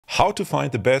How to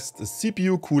find the best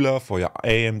CPU cooler for your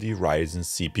AMD Ryzen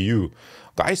CPU.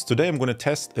 Guys, today I'm going to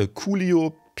test a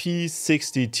Coolleo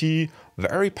P60T,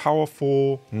 very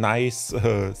powerful, nice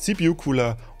CPU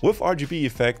cooler with RGB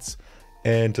effects.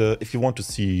 And if you want to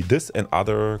see this and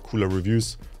other cooler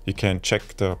reviews, you can check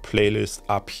the playlist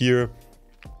up here.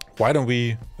 Why don't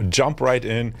we jump right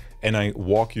in and I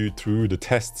walk you through the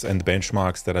tests and the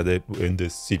benchmarks that I did in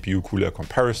this CPU cooler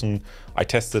comparison. I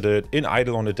tested it in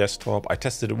idle on the desktop, I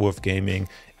tested it with gaming,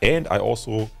 and I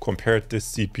also compared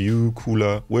this CPU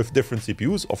cooler with different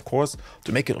CPUs, of course,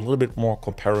 to make it a little bit more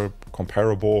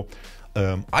comparable.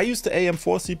 I used the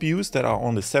AM4 CPUs that are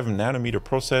on the 7nm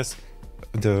process,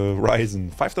 the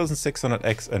Ryzen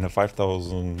 5600X and the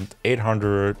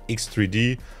 5800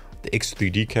 X3D. The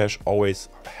X3D cache always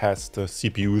has the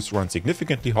CPUs run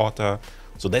significantly hotter,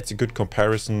 so that's a good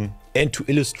comparison. And to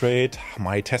illustrate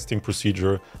my testing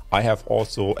procedure, I have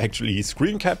also actually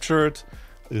screen captured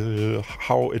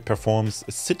how it performs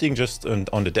sitting just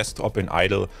on the desktop in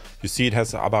idle. You see it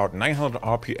has about 900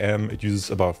 RPM, it uses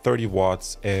about 30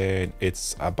 watts, and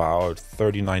it's about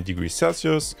 39 degrees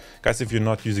Celsius. Guys, if you're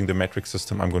not using the metric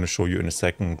system, I'm going to show you in a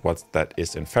second what that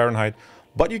is in Fahrenheit.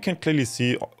 But you can clearly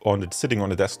see sitting on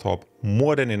the desktop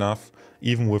more than enough,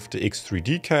 even with the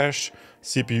X3D cache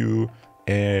CPU,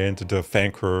 and the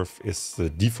fan curve is the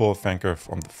default fan curve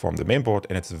from the mainboard,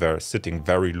 and it's sitting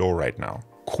very low right now.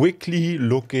 Quickly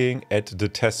looking at the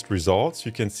test results,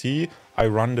 you can see I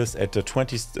run this at the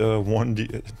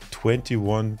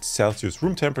 21 Celsius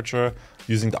room temperature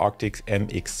using the Arctic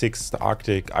MX6. The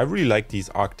Arctic, I really like these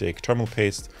Arctic thermal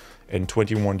paste, and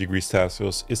 21 degrees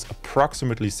Celsius is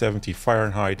approximately 70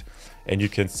 Fahrenheit. And you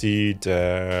can see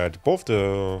that both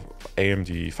the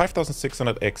AMD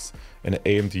 5600X and the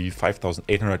AMD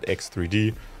 5800X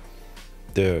 3D,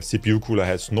 the CPU cooler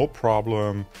has no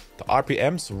problem. The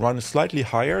RPMs run slightly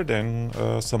higher than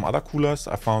some other coolers.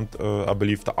 I found, I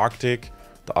believe the Arctic,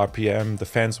 the RPM, the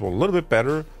fans were a little bit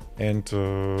better, and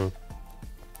the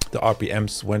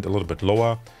RPMs went a little bit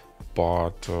lower.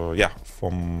 But yeah,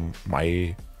 from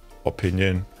my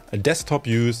opinion, a desktop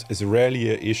use is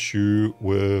rarely an issue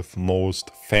with most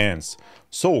fans.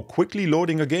 So quickly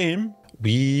loading a game,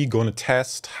 we're gonna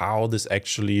test how this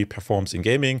actually performs in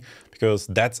gaming, because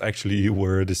that's actually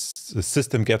where the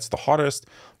system gets the hottest.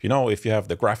 You know, if you have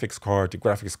the graphics card,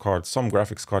 some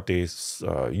graphics card they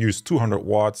use 200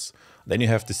 watts, then you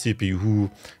have the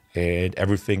CPU, and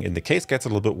everything in the case gets a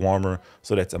little bit warmer.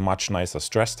 So that's a much nicer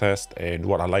stress test. And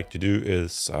what I like to do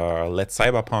is let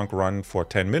Cyberpunk run for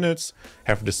 10 minutes,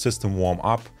 have the system warm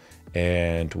up.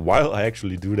 And while I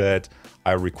actually do that,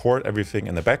 I record everything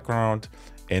in the background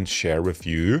and share with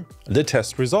you the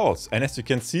test results. And as you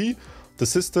can see, the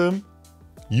system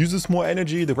uses more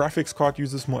energy, the graphics card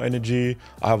uses more energy.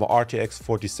 I have a RTX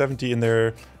 4070 in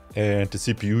there, and the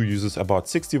CPU uses about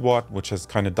 60 watt, which has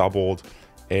kind of doubled.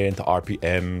 And the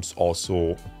RPMs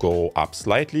also go up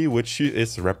slightly, which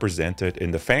is represented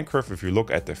in the fan curve. If you look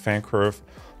at the fan curve,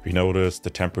 we notice the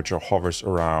temperature hovers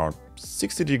around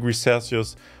 60 degrees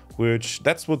Celsius, which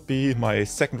that would be my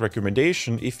second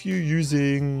recommendation. If you're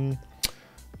using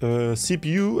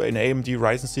CPU, an AMD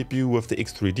Ryzen CPU with the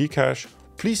X3D cache,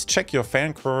 please check your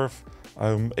fan curve.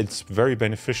 It's very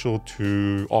beneficial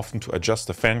to adjust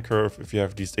the fan curve if you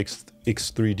have these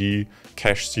X3D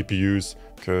cache CPUs,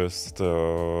 because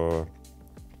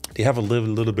they have a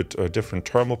little bit different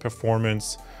thermal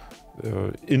performance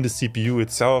in the CPU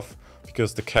itself,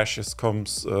 because the cache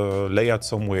comes layered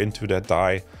somewhere into that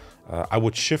die. I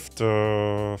would shift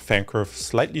the fan curve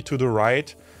slightly to the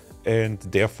right, and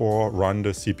therefore run the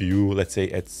CPU, let's say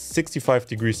at 65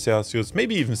 degrees Celsius,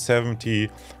 maybe even 70.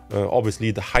 Obviously,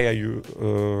 the higher you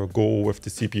go with the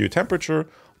CPU temperature,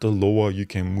 the lower you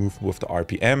can move with the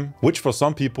RPM, which for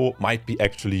some people might be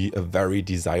actually a very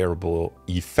desirable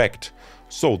effect.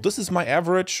 So this is my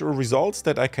average results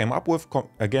that I came up with,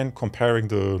 again, comparing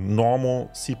the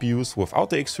normal CPUs without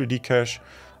the X3D cache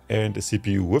and the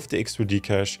CPU with the X3D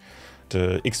cache.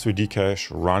 The X3D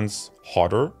cache runs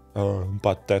hotter,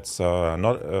 but that's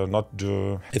not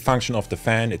a function of the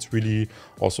fan. It's really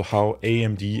also how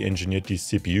AMD engineered these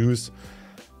CPUs,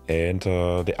 and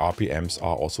the RPMs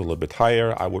are also a little bit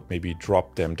higher. I would maybe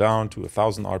drop them down to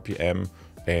 1000 RPM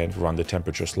and run the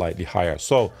temperature slightly higher.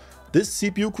 So this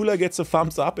CPU cooler gets a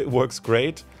thumbs up. It works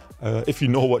great. If you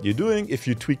know what you're doing, if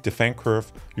you tweak the fan curve,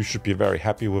 you should be very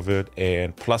happy with it.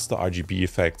 And plus the RGB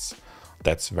effects,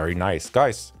 that's very nice.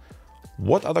 Guys,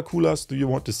 what other coolers do you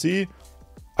want to see?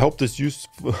 I hope this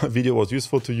video was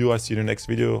useful to you. I see you in the next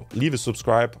video. Leave a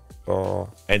subscribe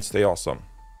and stay awesome.